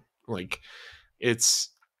fight thing. It's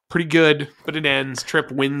pretty good, but it ends.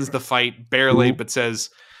 Trip wins the fight barely, but says,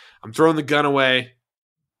 I'm throwing the gun away.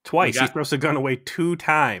 Twice. He throws the gun away 2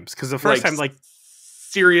 times. Because the first time,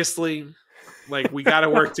 seriously, we got to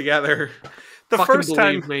work together. The Fucking first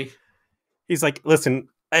time, me. He's like, listen,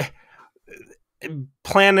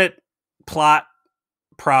 planet plot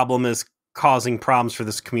problem is causing problems for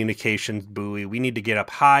this communications buoy. We need to get up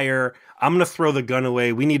higher. I'm going to throw the gun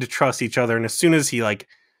away. We need to trust each other. And as soon as he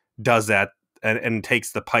does that and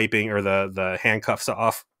takes the piping or the handcuffs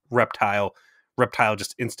off Reptile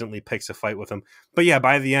just instantly picks a fight with him. But yeah,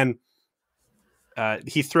 by the end,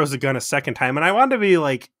 he throws the gun a second time. And I wanted to be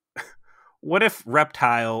what if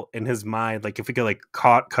Reptile in his mind, if we could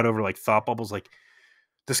cut over thought bubbles,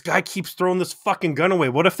 this guy keeps throwing this fucking gun away.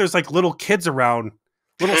 What if there's little kids around?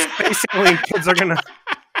 Little space alien kids are gonna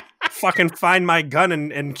fucking find my gun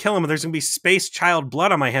and kill him. And there's gonna be space child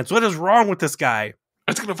blood on my hands. What is wrong with this guy?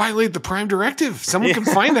 That's going to violate the Prime Directive. Someone can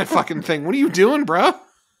find that fucking thing. What are you doing, bro?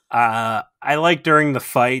 I like during the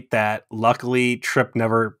fight that luckily Trip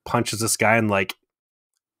never punches this guy and like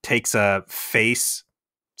takes a face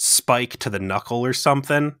spike to the knuckle or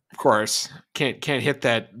something. Of course. Can't hit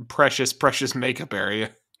that precious makeup area.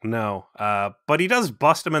 No, but he does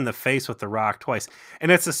bust him in the face with the rock twice.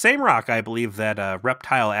 And it's the same rock, I believe, that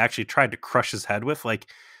Reptile actually tried to crush his head with. Like,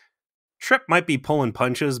 Trip might be pulling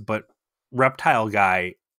punches, but Reptile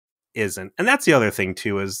guy isn't. And that's the other thing,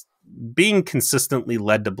 too, is being consistently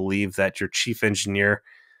led to believe that your chief engineer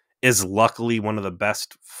is luckily one of the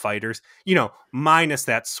best fighters. You know, minus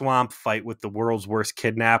that swamp fight with the world's worst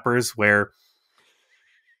kidnappers where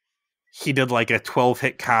he did like a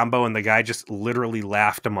 12-hit combo and the guy just literally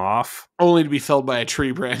laughed him off. Only to be felled by a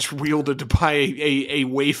tree branch wielded by a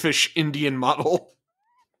wayfish Indian model.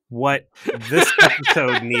 What this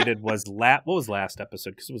episode needed was what was last episode?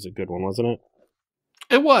 Because it was a good one, wasn't it?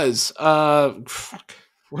 It was. Fuck.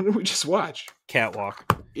 What did we just watch?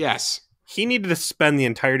 Catwalk. Yes. He needed to spend the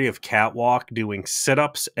entirety of Catwalk doing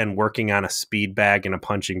sit-ups and working on a speed bag and a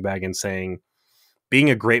punching bag and saying, being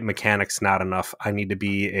a great mechanic's not enough. I need to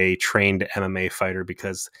be a trained MMA fighter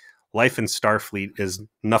because life in Starfleet is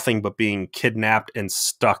nothing but being kidnapped and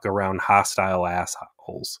stuck around hostile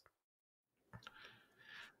assholes.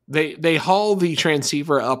 They haul the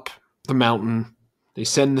transceiver up the mountain. They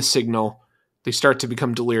send the signal. They start to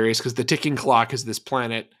become delirious because the ticking clock as this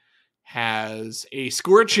planet has a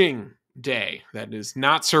scorching day that is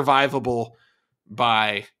not survivable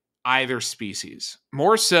by either species.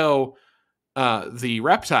 More so the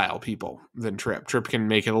reptile people than Trip. Trip can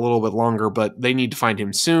make it a little bit longer, but they need to find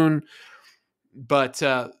him soon. But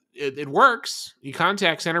it works. He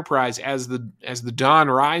contacts Enterprise as the dawn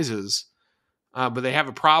rises, but they have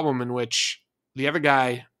a problem in which the other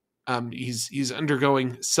guy he's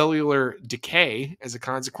undergoing cellular decay as a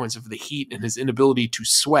consequence of the heat and his inability to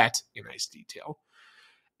sweat in nice detail,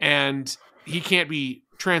 and he can't be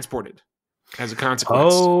transported as a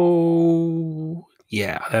consequence. Oh.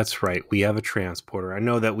 Yeah, that's right. We have a transporter. I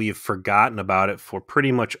know that we have forgotten about it for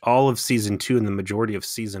pretty much all of season 2 and the majority of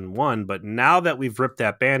season 1, but now that we've ripped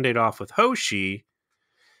that Band-Aid off with Hoshi,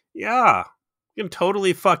 yeah, you can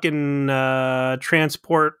totally fucking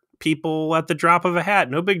transport people at the drop of a hat.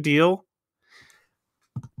 No big deal.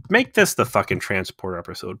 Make this the fucking transport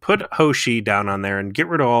episode. Put Hoshi down on there and get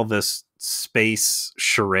rid of all this space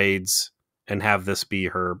charades and have this be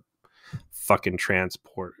her fucking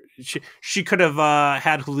transport. She could have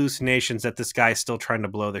had hallucinations that this guy's still trying to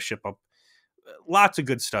blow the ship up. Lots of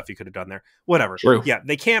good stuff you could have done there. Whatever. True. Yeah,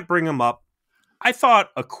 they can't bring him up. I thought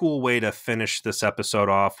a cool way to finish this episode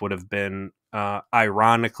off would have been,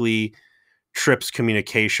 ironically, Trip's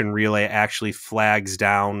communication relay actually flags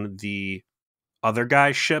down the other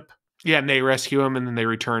guy's ship. Yeah, and they rescue him, and then they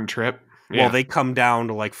return Trip. Yeah. Well, they come down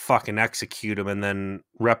to like fucking execute him, and then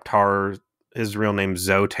Reptar, his real name's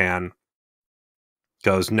Zotan,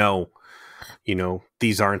 goes, no, you know,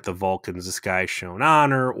 these aren't the Vulcans. This guy's shown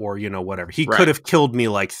honor, or, you know, whatever. He could have killed me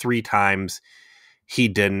like 3 times. He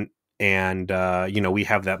didn't. And, you know, we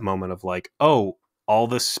have that moment of like, oh, all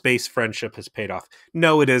this space friendship has paid off.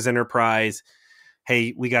 No, it is Enterprise.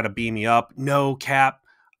 Hey, we got to beam me up. No, Cap,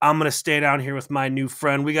 I'm going to stay down here with my new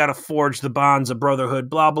friend. We got to forge the bonds of brotherhood,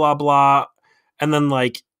 blah, blah, blah. And then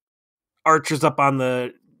like Archer's up on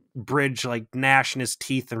the bridge, like gnashing his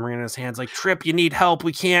teeth and wringing his hands like, Trip, you need help.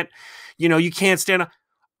 We can't, you know, you can't stand up.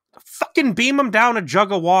 Fucking beam him down a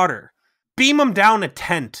jug of water. Beam him down a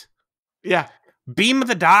tent. Yeah. Beam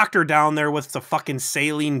the doctor down there with the fucking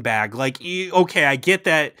saline bag. Like, okay, I get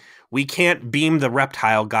that we can't beam the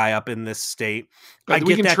reptile guy up in this state. But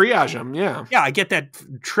we can triage him, yeah. Yeah, I get that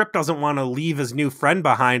Trip doesn't want to leave his new friend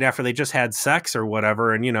behind after they just had sex or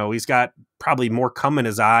whatever. And, you know, he's got probably more cum in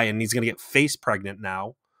his eye and he's going to get face pregnant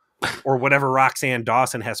now. Or whatever Roxanne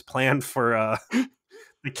Dawson has planned for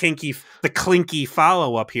the clinky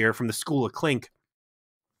follow-up here from the School of Clink.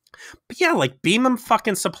 But yeah, like, beam him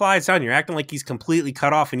fucking supplies down. You're acting like he's completely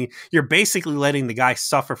cut off, and you're basically letting the guy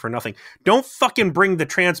suffer for nothing. Don't fucking bring the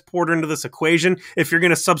transporter into this equation if you're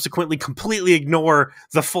going to subsequently completely ignore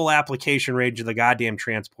the full application range of the goddamn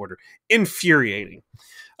transporter. Infuriating.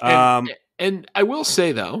 And I will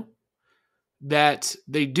say, though, that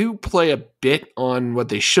they do play a bit on what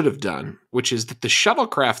they should have done, which is that the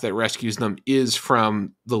shuttlecraft that rescues them is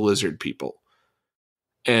from the lizard people.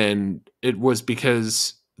 And it was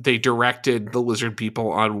because they directed the lizard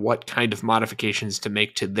people on what kind of modifications to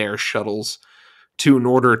make to their shuttles in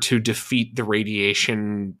order to defeat the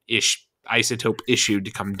radiation isotope issue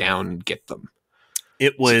to come down and get them.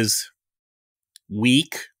 It was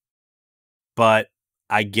weak, but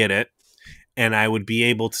I get it. And I would be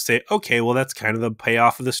able to say, okay, well, that's kind of the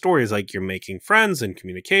payoff of the story, is like you're making friends and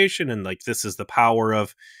communication, and like this is the power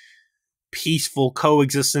of peaceful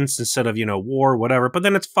coexistence instead of, war, whatever. But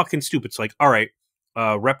then it's fucking stupid. It's like, all right,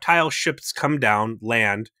 reptile ships come down,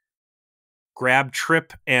 land, grab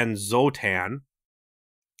Trip and Zotan,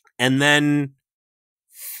 and then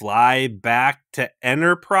fly back to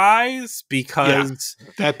Enterprise because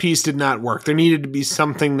that piece did not work. There needed to be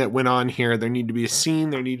something that went on here. There needed to be a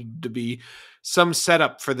scene. There needed to be some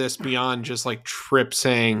setup for this beyond just like Trip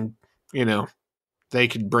saying, they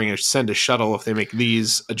could send a shuttle if they make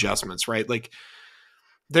these adjustments, right? Like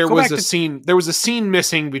there was a scene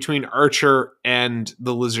missing between Archer and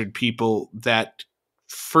the lizard people that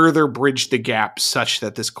further bridged the gap such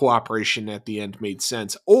that this cooperation at the end made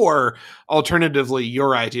sense. Or alternatively,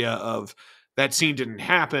 your idea of that scene didn't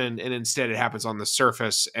happen and instead it happens on the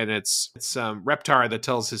surface and it's Reptile that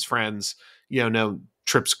tells his friends, no,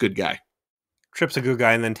 Trip's a good guy. Trip's a good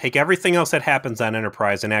guy, and then take everything else that happens on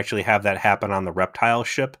Enterprise and actually have that happen on the Reptile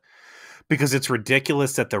ship. Because it's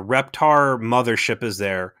ridiculous that the Reptar mothership is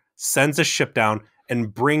there, sends a ship down,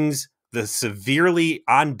 and brings the severely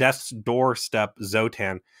on death's doorstep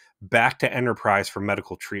Zotan back to Enterprise for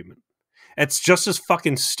medical treatment. It's just as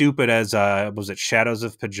fucking stupid as was it Shadows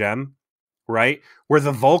of Pajem, right? Where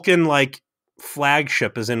the Vulcan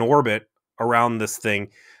flagship is in orbit around this thing.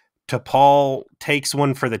 T'Pol takes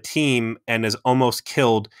one for the team and is almost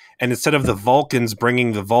killed. And instead of the Vulcans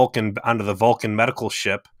bringing the Vulcan onto the Vulcan medical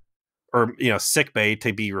ship or sick bay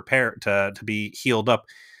to be repaired to be healed up,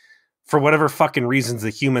 for whatever fucking reasons, the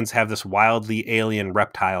humans have this wildly alien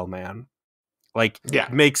reptile man.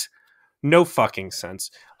 It makes no fucking sense.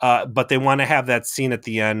 But they want to have that scene at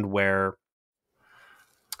the end where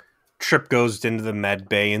Trip goes into the med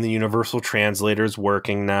bay and the universal translator's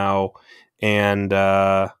working now. And,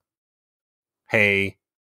 hey,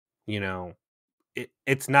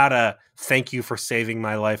 it's not a thank you for saving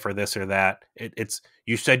my life or this or that. It's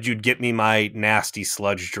you said you'd get me my nasty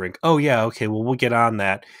sludge drink. Oh, yeah. Okay. Well, we'll get on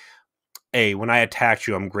that. Hey, when I attacked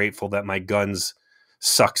you, I'm grateful that my guns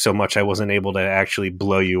suck so much I wasn't able to actually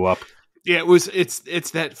blow you up. Yeah,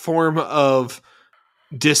 it's that form of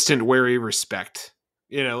distant, wary respect.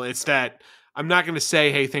 It's that I'm not going to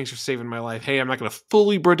say, hey, thanks for saving my life. Hey, I'm not going to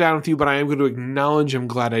fully bro down with you, but I am going to acknowledge I'm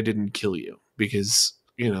glad I didn't kill you because,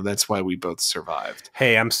 that's why we both survived.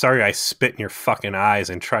 Hey, I'm sorry I spit in your fucking eyes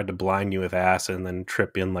and tried to blind you with acid and then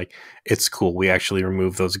trip in. It's cool. We actually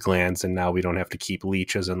removed those glands and now we don't have to keep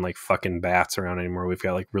leeches and fucking bats around anymore. We've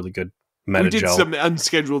got really good Metagel. We did some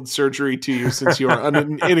unscheduled surgery to you since you are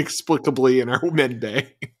inexplicably in our med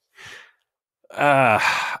bay.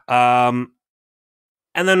 And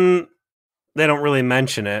then they don't really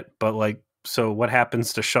mention it, but so what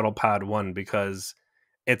happens to Shuttle Pod 1? Because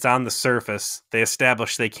it's on the surface. They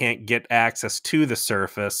establish they can't get access to the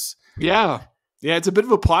surface. Yeah. Yeah, it's a bit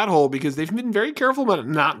of a plot hole because they've been very careful about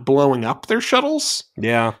not blowing up their shuttles.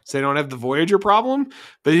 Yeah. So they don't have the Voyager problem,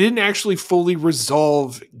 but they didn't actually fully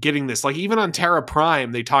resolve getting this. Even on Terra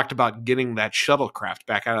Prime, they talked about getting that shuttlecraft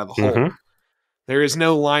back out of the hole. Mm-hmm. There is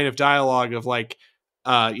no line of dialogue of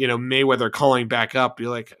Mayweather calling back up.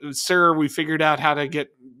 You're like, sir, we figured out how to get,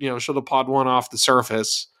 Shuttle Pod 1 off the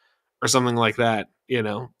surface or something like that.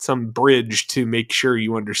 Some bridge to make sure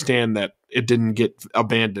you understand that it didn't get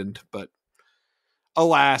abandoned. But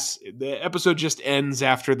alas, the episode just ends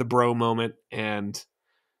after the bro moment and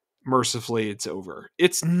mercifully it's over.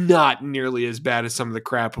 It's not nearly as bad as some of the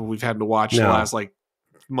crap we've had to watch the last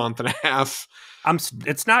month and a half.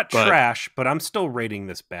 It's not trash, but I'm still rating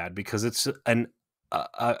this bad because it's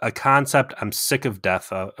a concept I'm sick to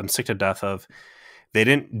death of. They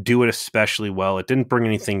didn't do it especially well. It didn't bring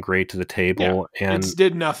anything great to the table. Yeah, and it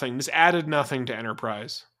did nothing. This added nothing to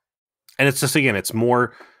Enterprise. And it's just, again, it's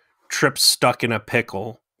more Trip stuck in a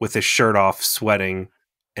pickle with his shirt off, sweating,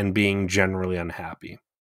 and being generally unhappy.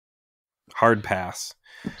 Hard pass.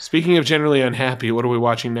 Speaking of generally unhappy, what are we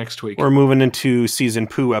watching next week? We're moving into Season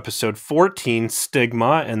Poo, Episode 14,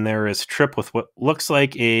 Stigma, and there is Trip with what looks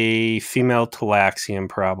like a female Talaxian,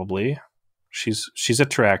 probably. She's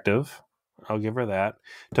attractive. I'll give her that.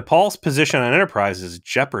 T'Pol's position on Enterprise is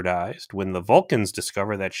jeopardized when the Vulcans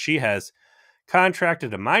discover that she has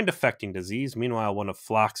contracted a mind-affecting disease. Meanwhile, one of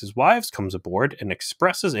Phlox's wives comes aboard and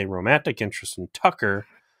expresses a romantic interest in Tucker,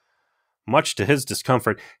 much to his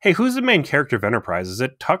discomfort. Hey, who's the main character of Enterprise? Is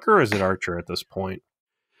it Tucker or is it Archer at this point?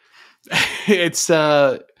 It's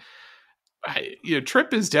Trip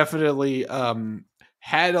is definitely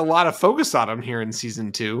had a lot of focus on him here in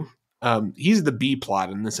season 2. He's the B plot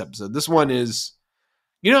in this episode. This one is,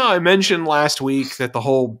 I mentioned last week that the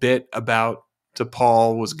whole bit about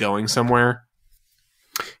T'Pol was going somewhere.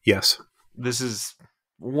 Yes. this is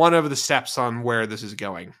one of the steps on where this is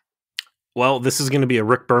going. Well, this is going to be a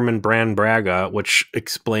Rick Berman Bran Braga, which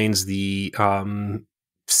explains the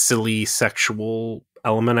silly sexual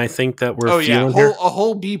element, I think, that we're feeling here. A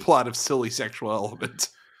whole B plot of silly sexual elements.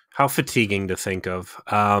 How fatiguing to think of.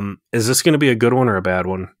 Is this going to be a good one or a bad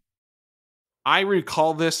one? I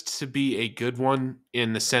recall this to be a good one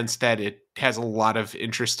in the sense that it has a lot of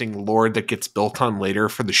interesting lore that gets built on later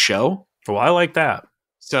for the show. Well, I like that.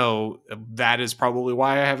 So that is probably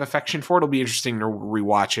why I have affection for it. It'll be interesting to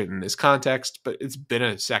rewatch it in this context, but it's been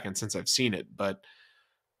a second since I've seen it. But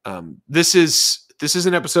this is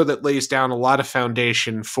an episode that lays down a lot of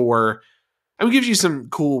foundation for. I mean, gives you some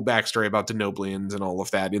cool backstory about Denoblians and all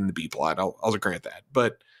of that in the B plot. I'll grant that,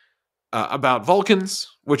 but about Vulcans,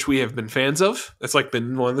 which we have been fans of, it's like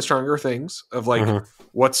been one of the stronger things of like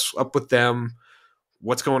what's up with them,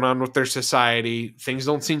 what's going on with their society. Things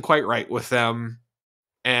don't seem quite right with them.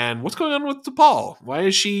 And what's going on with DePaul? Why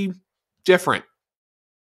is she different?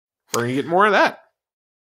 We're going to get more of that.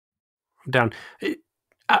 Down.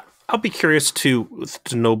 I'll be curious too with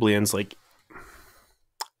Denoblians. Like,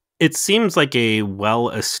 it seems like a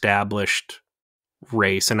well-established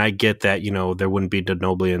race, and I get that, there wouldn't be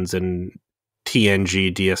Denoblians in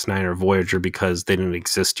TNG, DS9, or Voyager because they didn't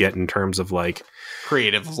exist yet in terms of like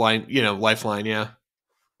creative line, lifeline, yeah.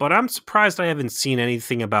 But I'm surprised I haven't seen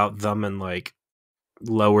anything about them in like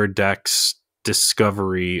Lower Decks,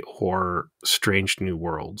 Discovery, or Strange New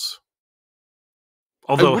Worlds.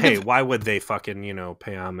 Although, hey, why would they fucking,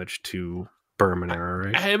 pay homage to Berman era,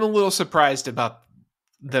 right? I am a little surprised about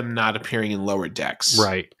them not appearing in Lower Decks.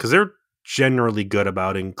 Right, because they're generally good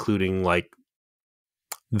about including, like,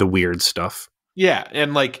 the weird stuff. Yeah,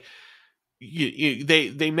 and, like,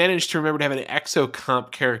 they managed to remember to have an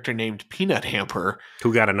exocomp character named Peanut Hamper.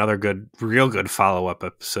 Who got another real good follow-up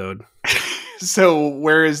episode. So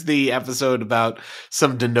where is the episode about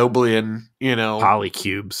some Denoblian,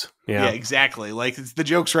 polycubes? Yeah, exactly. Like, it's the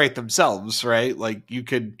jokes write themselves, right? Like, you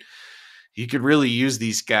could really use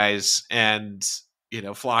these guys, and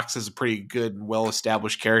Phlox is a pretty good and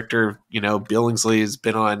well-established character. Billingsley has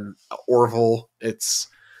been on Orville. It's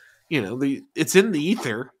it's in the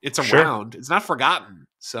ether. It's around. Sure. It's not forgotten.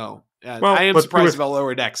 So I am surprised about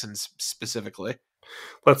Lower Decks specifically.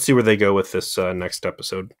 Let's see where they go with this next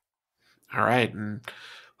episode. All right, and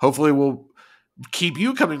hopefully we'll keep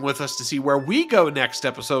you coming with us to see where we go next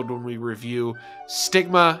episode when we review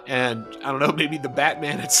Stigma and, I don't know, maybe the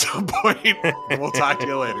Batman at some point. We'll talk to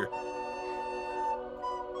you later.